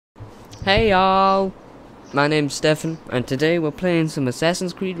Hey y'all, my name's Stefan, and today we're playing some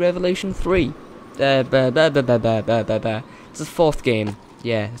Assassin's Creed Revelation 3. It's the fourth game.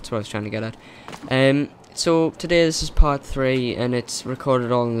 Yeah, that's what I was trying to get at. So today this is part 3, and it's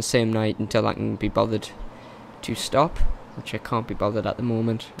recorded all in the same night until I can be bothered to stop, which I can't be bothered at the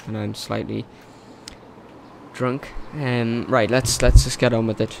moment, and I'm slightly drunk. Right, let's just get on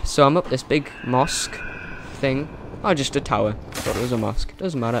with it. So I'm up this big mosque thing. Oh, just a tower. Thought it was a mosque.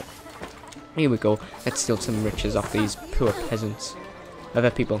 Doesn't matter. Here we go. Let's steal some riches off these poor peasants. Other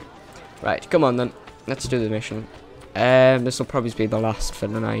people. Right, come on then. Let's do the mission. This will probably be the last for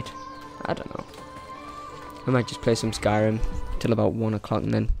the night. I don't know. I might just play some Skyrim till about 1 o'clock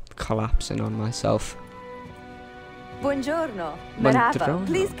and then collapsing on myself. Buongiorno. Merhaba.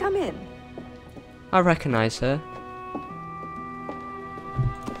 Please come in. I recognize her.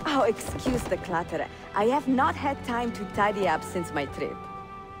 Oh, excuse the clutter. I have not had time to tidy up since my trip.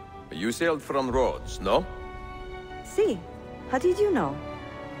 You sailed from Rhodes, no? See, how did you know?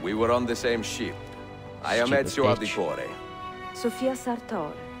 We were on the same ship. I am Ezio Auditore. Sofia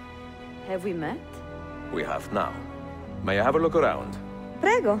Sartor. Have we met? We have now. May I have a look around?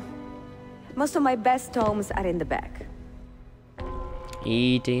 Prego. Most of my best tomes are in the back.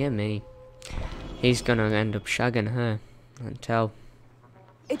 Dear me. He's gonna end up shagging her. I can tell.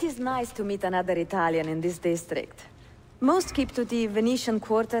 It is nice to meet another Italian in this district. Most keep to the Venetian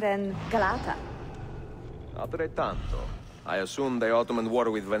Quarter and Galata. Altrettanto. I assume the Ottoman war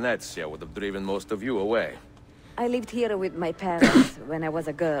with Venezia would have driven most of you away. I lived here with my parents when I was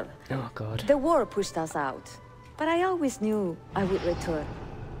a girl. Oh god. The war pushed us out, but I always knew I would return.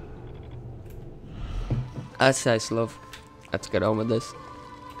 That's nice, love. Let's get on with this.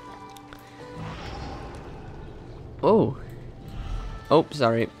 Oh. Oh,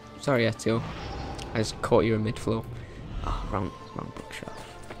 sorry. Sorry, Ezio. I just caught you in mid-flow. Oh, wrong bookshelf.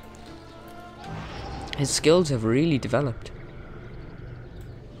 His skills have really developed.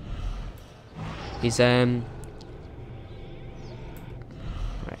 He's, Right,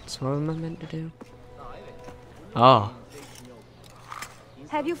 so what am I meant to do? Oh.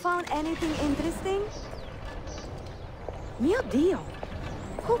 Have you found anything interesting? Mio Dio!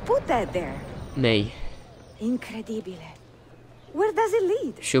 Who put that there? Me. Incredibile. Where does it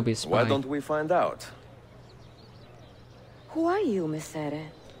lead? She'll be a spy. Why don't we find out? Who are you,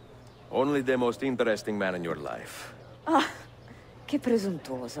 Messere? Only the most interesting man in your life. Ah, che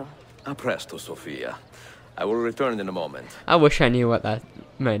presuntuoso. A presto, Sofia. I will return in a moment. I wish I knew what that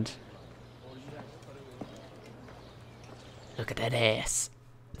meant. Look at that ass.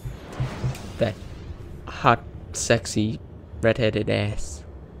 That hot, sexy, red-headed ass.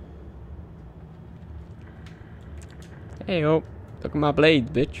 Hey, oh, look at my blades,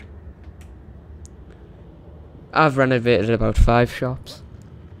 bitch. I've renovated about 5 shops.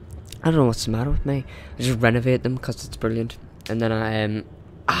 I don't know what's the matter with me. I just renovate them because it's brilliant. And then I,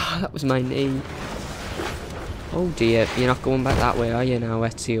 that was my knee. Oh dear, you're not going back that way, are you now,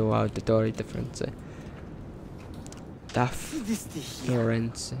 Ezio Auditore Difference?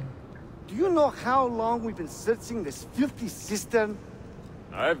 Florence. Do you know how long we've been searching this filthy cistern?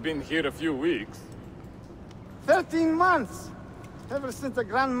 I've been here a few weeks. 13 months! Ever since the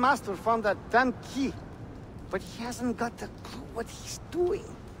Grand Master found that damn key. But he hasn't got a clue what he's doing.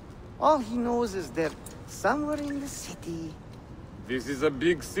 All he knows is that somewhere in the city... This is a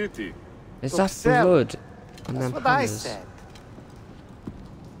big city. Is that blood on That's them what hammers? I said.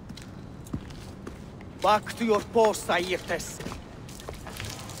 Back to your post, Ayrtes.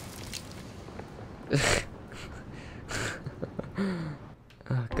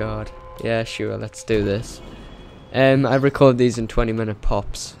 Oh god. Yeah, sure, let's do this. I record these in 20-minute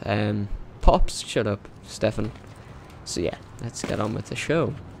pops. Pops? Shut up, Stefan. So yeah, let's get on with the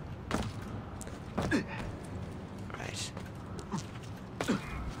show. Right.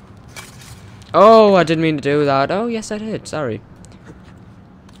 Oh, I didn't mean to do that. Oh, yes I did, sorry.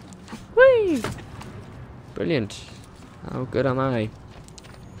 Whee! Brilliant. How good am I?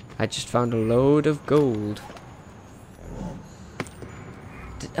 I just found a load of gold.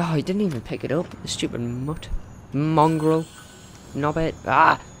 Oh, he didn't even pick it up. The stupid mutt. Mongrel. Knobbit.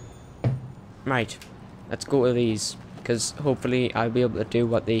 Ah! Right. Let's go to these. Because hopefully I'll be able to do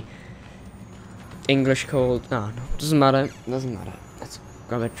what the English called... No, doesn't matter. Doesn't matter. Let's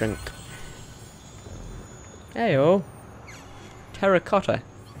grab a drink. Heyo. Terracotta.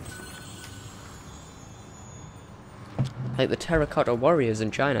 Like the terracotta warriors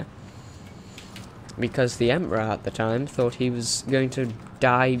in China. Because the emperor at the time thought he was going to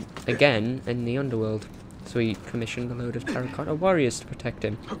die again in the underworld. So he commissioned a load of terracotta warriors to protect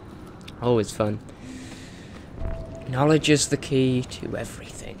him. Always fun. Knowledge is the key to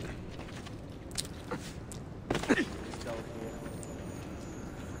everything.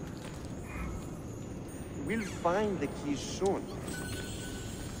 We'll find the keys soon.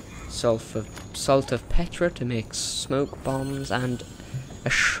 Salt of Petra to make smoke bombs and a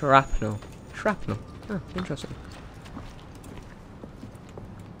shrapnel. Shrapnel. Oh, interesting.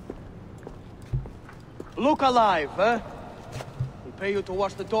 Look alive, huh? We pay you to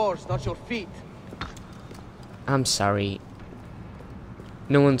wash the doors, not your feet. I'm sorry.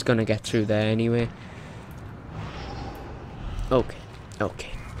 No one's gonna get through there anyway. Okay,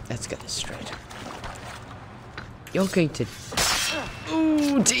 okay. Let's get this straight. You're going to...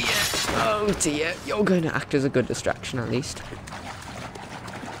 Oh dear! Oh dear! You're going to act as a good distraction at least.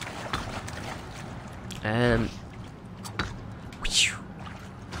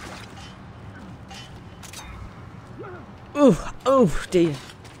 Oh dear!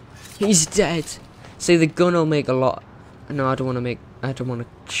 He's dead. See, the gun will make a lot. No, I don't want to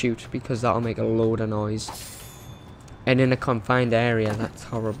shoot because that'll make a load of noise. And in a confined area, that's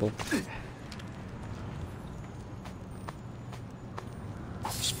horrible.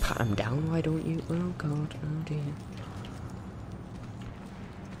 Just pat him down, why don't you? Oh god, oh dear.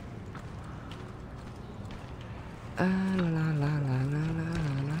 La la la la la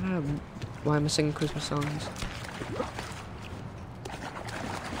la la. Why am I singing Christmas songs?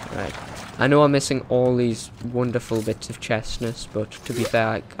 Right. I know I'm missing all these wonderful bits of chestnut, but to be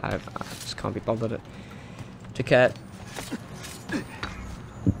fair, I just can't be bothered to care.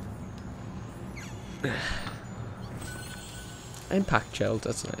 Impact gelled,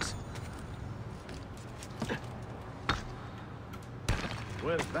 that's nice.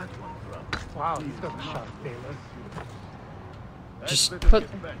 Where's that one from? Wow, he's got a sharp tailor. Just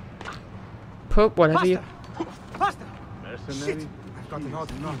put whatever you... Faster! Mercenary? I've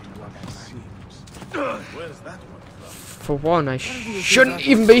got not what it seems. Where's that one from? For one, I shouldn't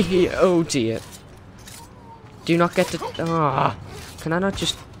even be here. Oh dear. Do you not get to... Ah, can I not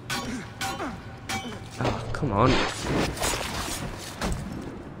just... Oh, come on.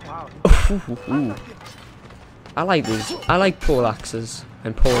 Ooh. I like these. I like pole axes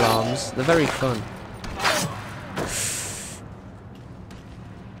and pole arms. They're very fun.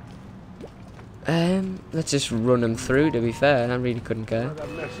 Let's just run them through, to be fair. I really couldn't care. Another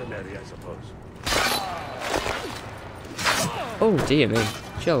mercenary, I suppose. Oh dear me.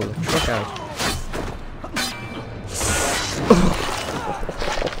 Chill the truck out.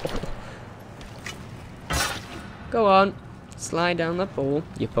 Go on. Slide down the pole,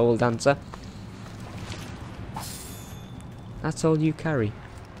 you pole dancer. That's all you carry.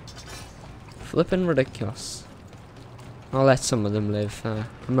 Flippin' ridiculous. I'll let some of them live. I'm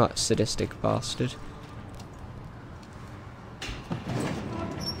not a sadistic bastard.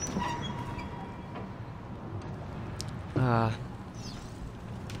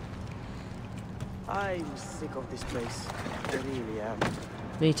 I'm sick of this place. I really am.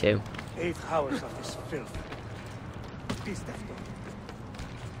 Me too. 8 hours of this filth.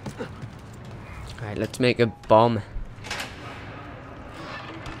 Alright, let's make a bomb.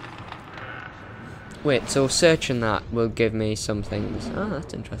 Wait, so searching that will give me some things. Ah,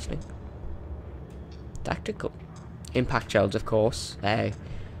 that's interesting. Tactical. Impact shells, of course. Well,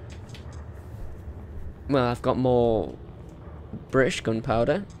 I've got more British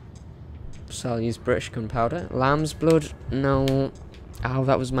gunpowder. So I'll use British gunpowder. Lamb's blood? No. Oh,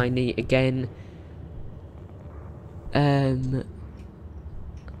 that was my knee again.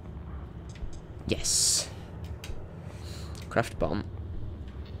 Yes. Craft bomb.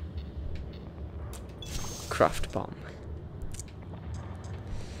 Craft bomb.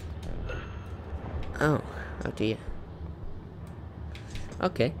 Oh dear.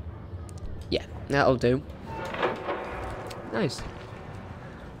 Okay. Yeah, that'll do. Nice.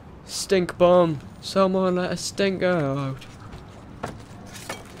 Stink bomb. Someone let a stinker out.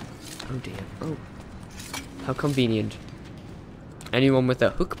 Oh dear. Oh. How convenient. Anyone with a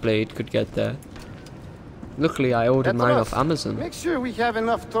hook blade could get there. Luckily, I ordered mine off Amazon. Make sure we have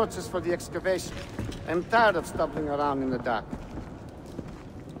enough torches for the excavation. I'm tired of stumbling around in the dark.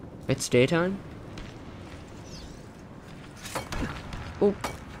 It's daytime. Oh.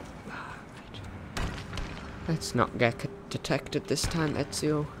 Let's not get detected this time,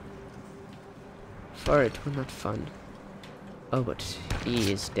 Ezio. For it were not fun. Oh, but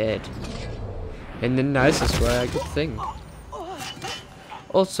he is dead. In the nicest way I could think.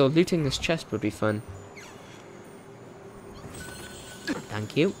 Also, looting this chest would be fun.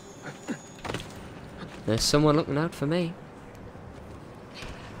 Thank you. There's someone looking out for me.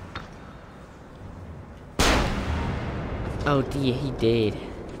 Oh dear, he did.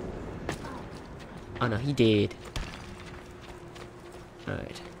 Oh no, he did.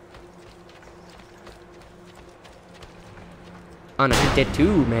 Alright. Oh no, he did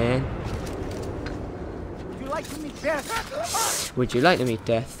too, man. Would you like to meet death? Would you like to meet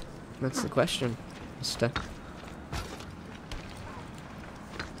death? That's the question, mister.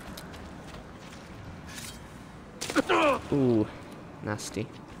 Ooh, nasty.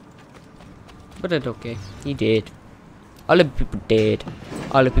 But it's okay. He did. All the people dead.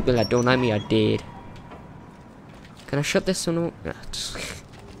 All the people that don't like me are dead. Can I shut this or no? Yeah,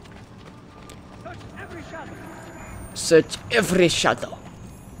 search every shadow.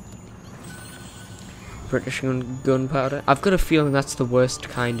 British gunpowder. I've got a feeling that's the worst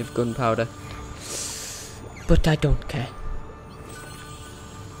kind of gunpowder. But I don't care.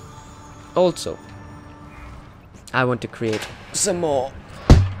 Also, I want to create some more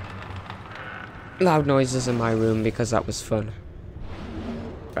loud noises in my room because that was fun.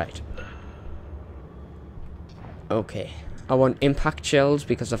 Right. Okay. I want impact shells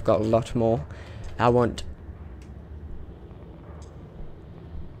because I've got a lot more. I want...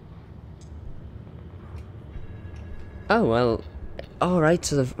 Oh, well... Alright,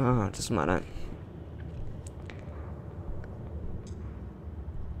 so the... Oh, it doesn't matter.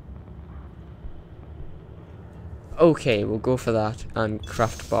 Okay, we'll go for that and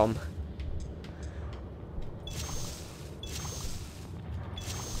craft bomb.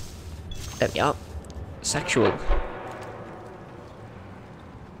 There we are. Sexual.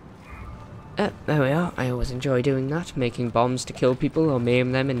 There we are. I always enjoy doing that, making bombs to kill people or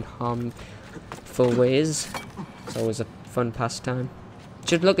maim them in harmful ways. It's always a fun pastime.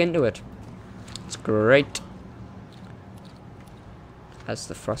 Should look into it. It's great. As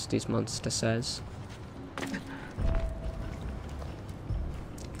the Frosty's monster says.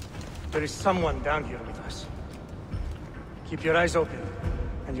 There is someone down here with us. Keep your eyes open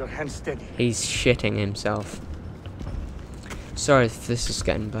and your hands steady. He's shitting himself. Sorry if this is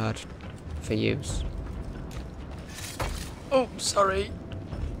getting bad for use. Oh, sorry.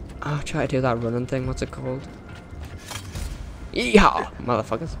 I'll try to do that running thing. What's it called? Yeehaw,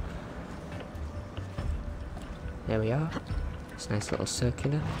 motherfuckers. There we are. It's a nice little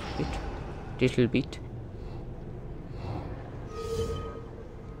circular bit. Little bit.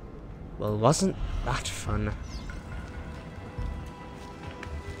 Well, wasn't that fun?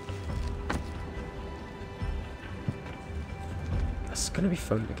 It's gonna be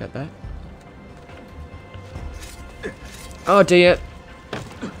fun to get there. Oh dear.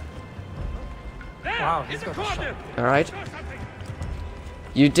 Wow, he's got a shot. Alright.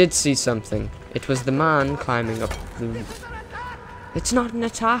 You did see something. It was the man climbing up the... It's not an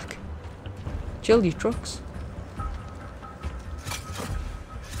attack. Chill, you trucks.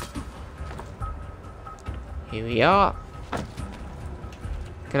 Here we are.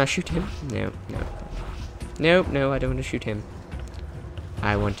 Can I shoot him? No, no. Nope, no, I don't want to shoot him.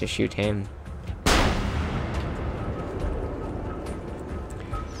 I want to shoot him.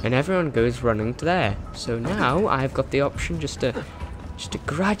 And everyone goes running to there. So now I've got the option just to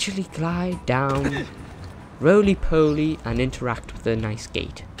gradually glide down, roly-poly, and interact with a nice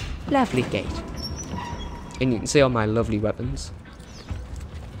gate. Lovely gate. And you can see all my lovely weapons.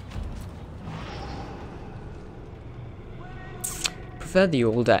 Prefer the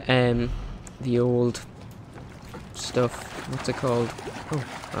old stuff. What's it called? Oh,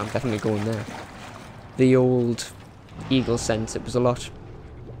 I'm definitely going there. The old Eagle Sense. It was a lot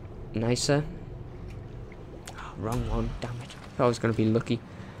nicer. Oh, wrong one. Damn it! I was going to be lucky.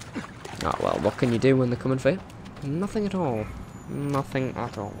 Oh well. What can you do when they're coming for you? Nothing at all. Nothing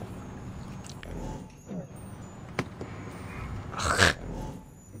at all. Ugh.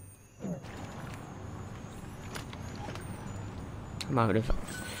 I'm out of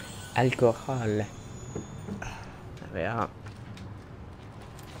alcohol. There we are.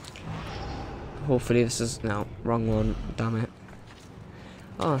 Hopefully this is... No, wrong one. Damn it.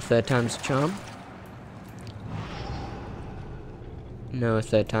 Oh, third time's a charm. No, a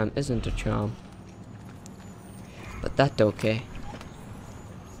third time isn't a charm. But that's okay.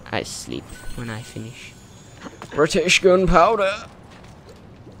 I sleep when I finish. British gunpowder!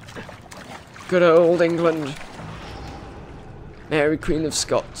 Good old England. Mary Queen of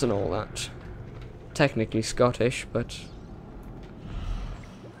Scots and all that. Technically Scottish, but...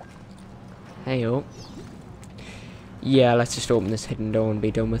 Hey-oh. Yeah, let's just open this hidden door and be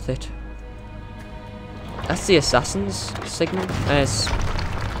done with it. That's the assassin's signet.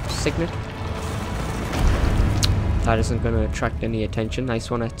 Signet. That isn't going to attract any attention. Nice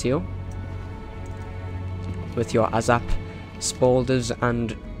one, Ezio. With your Azap Spalders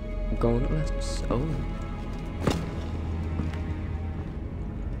and gauntlets. Oh.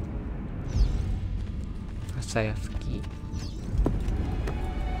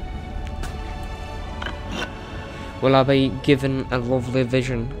 will I be given a lovely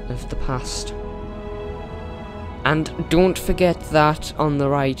vision of the past. And don't forget that on the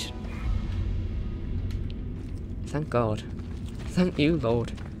right. Thank God. Thank you,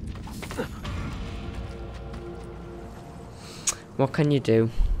 Lord. What can you do?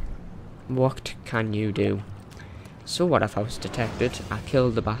 What can you do? So what if I was detected? I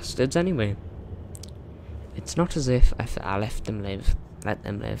killed the bastards anyway. It's not as if I left them live. Let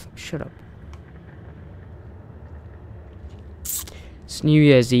them live. Shut up. It's New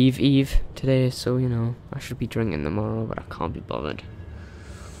Year's Eve today, so you know, I should be drinking tomorrow, but I can't be bothered.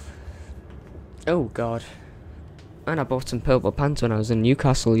 Oh God. And I bought some purple pants when I was in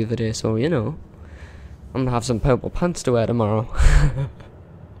Newcastle the other day, so you know, I'm gonna have some purple pants to wear tomorrow.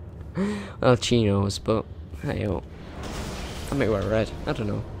 Well, chinos, but hey yo, I may wear red. I don't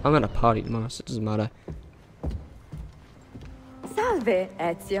know. I'm at a party tomorrow, so it doesn't matter. Salve,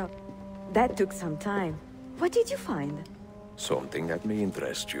 Ezio. That took some time. What did you find? Something that may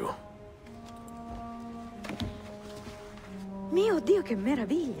interest you. Mio Dio, che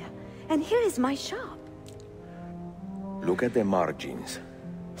meraviglia. And here is my shop. Look at the margins.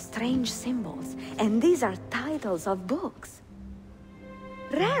 Strange symbols. And these are titles of books.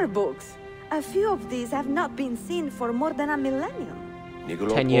 Rare books. A few of these have not been seen for more than a millennium.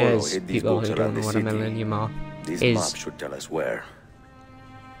 10 years, people who don't know what a millennium are. This map should tell us where.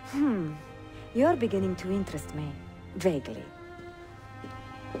 You're beginning to interest me. Vaguely.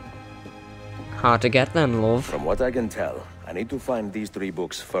 Hard to get then, love. From what I can tell, I need to find these 3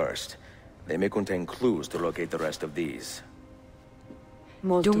 books first. They may contain clues to locate the rest of these.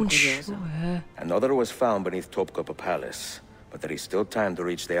 Molto Don't curioso. swear. Another was found beneath Topkapi Palace, but there is still time to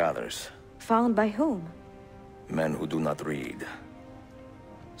reach the others. Found by whom? Men who do not read.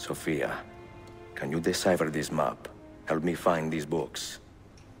 Sophia, can you decipher this map? Help me find these books.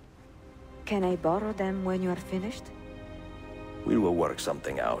 Can I borrow them when you are finished? We will work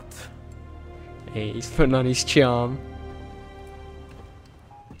something out. Hey, he's putting on his charm.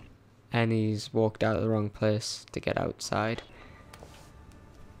 And he's walked out of the wrong place to get outside.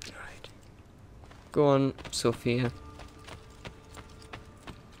 Right. Go on, Sophia.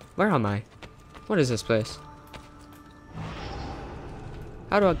 Where am I? What is this place?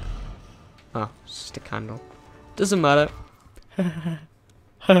 How do I... Oh, it's just a candle. Doesn't matter.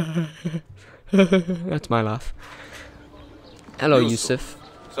 That's my laugh. Hello, Yusuf.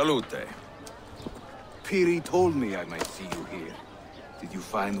 Salute. Piri told me I might see you here. Did you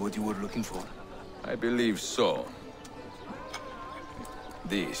find what you were looking for? I believe so.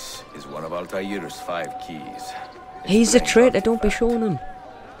 This is one of Altair's 5 keys. He's a traitor, don't be showing him.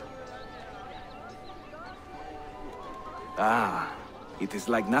 Ah, it is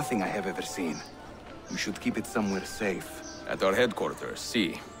like nothing I have ever seen. You should keep it somewhere safe. At our headquarters,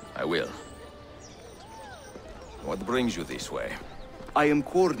 see. I will. What brings you this way? I am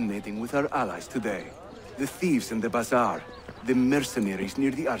coordinating with our allies today. The thieves in the bazaar, the mercenaries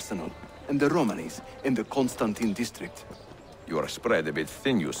near the arsenal, and the Romanis in the Constantine district. You are spread a bit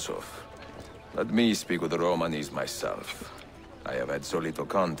thin, Yusuf. Let me speak with the Romanis myself. I have had so little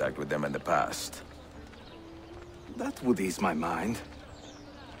contact with them in the past. That would ease my mind.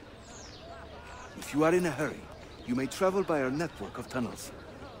 If you are in a hurry, you may travel by our network of tunnels.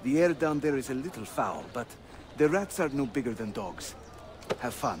 The air down there is a little foul, but the rats are no bigger than dogs.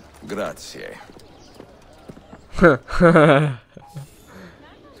 Have fun. Grazie.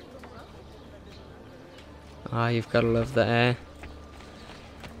 Ah, you've got to love the air.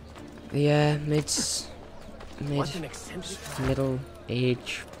 Yeah, middle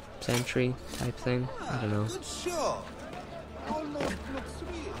age century type thing. I don't know.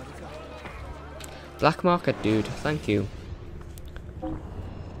 Black market, dude. Thank you.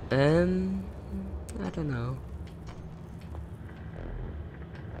 I don't know.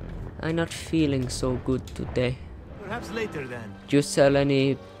 I'm not feeling so good today. Perhaps later then. Do you sell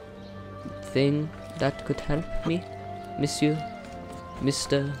anything that could help me, Monsieur?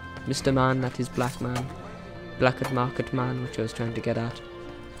 Mr. Man, that is black man. Black market man, which I was trying to get at.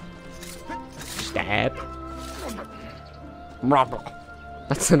 Stab.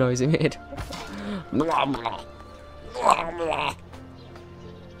 That's the noise he made.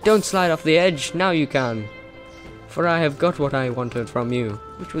 Don't slide off the edge, now you can. For I have got what I wanted from you,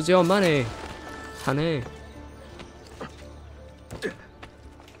 which was your money, honey.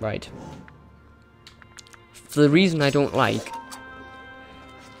 Right. For the reason I don't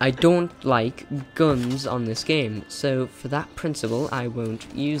like guns on this game, so for that principle I won't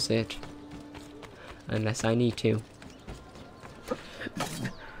use it. Unless I need to.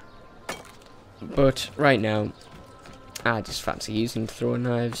 But right now, I just fancy using throwing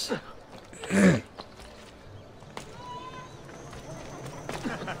knives.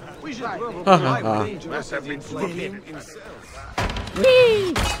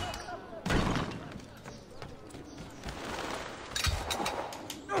 Whee!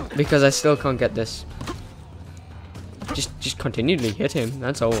 Because I still can't get this. Just continually hit him.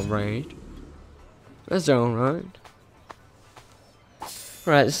 That's alright. That's alright.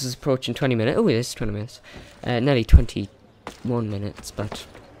 Right, this is approaching 20 minutes. Oh, it is 20 minutes. Nearly 21 minutes, but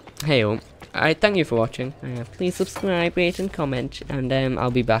hey-oh. I thank you for watching. Please subscribe, rate, and comment, and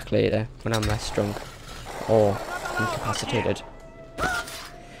I'll be back later when I'm less drunk or incapacitated.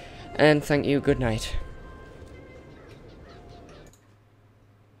 And thank you. Good night.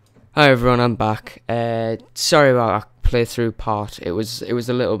 Hi everyone, I'm back. Sorry about our playthrough part. It was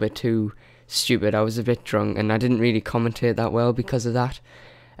a little bit too stupid. I was a bit drunk and I didn't really commentate that well because of that.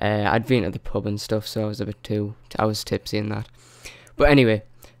 I'd been at the pub and stuff, so I was a bit I was tipsy in that. But anyway,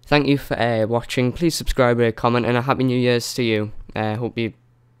 thank you for watching. Please subscribe, rate, comment, and a happy New Year's to you. Hope you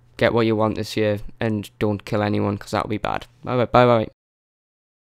get what you want this year and don't kill anyone, because that'll be bad. Bye bye.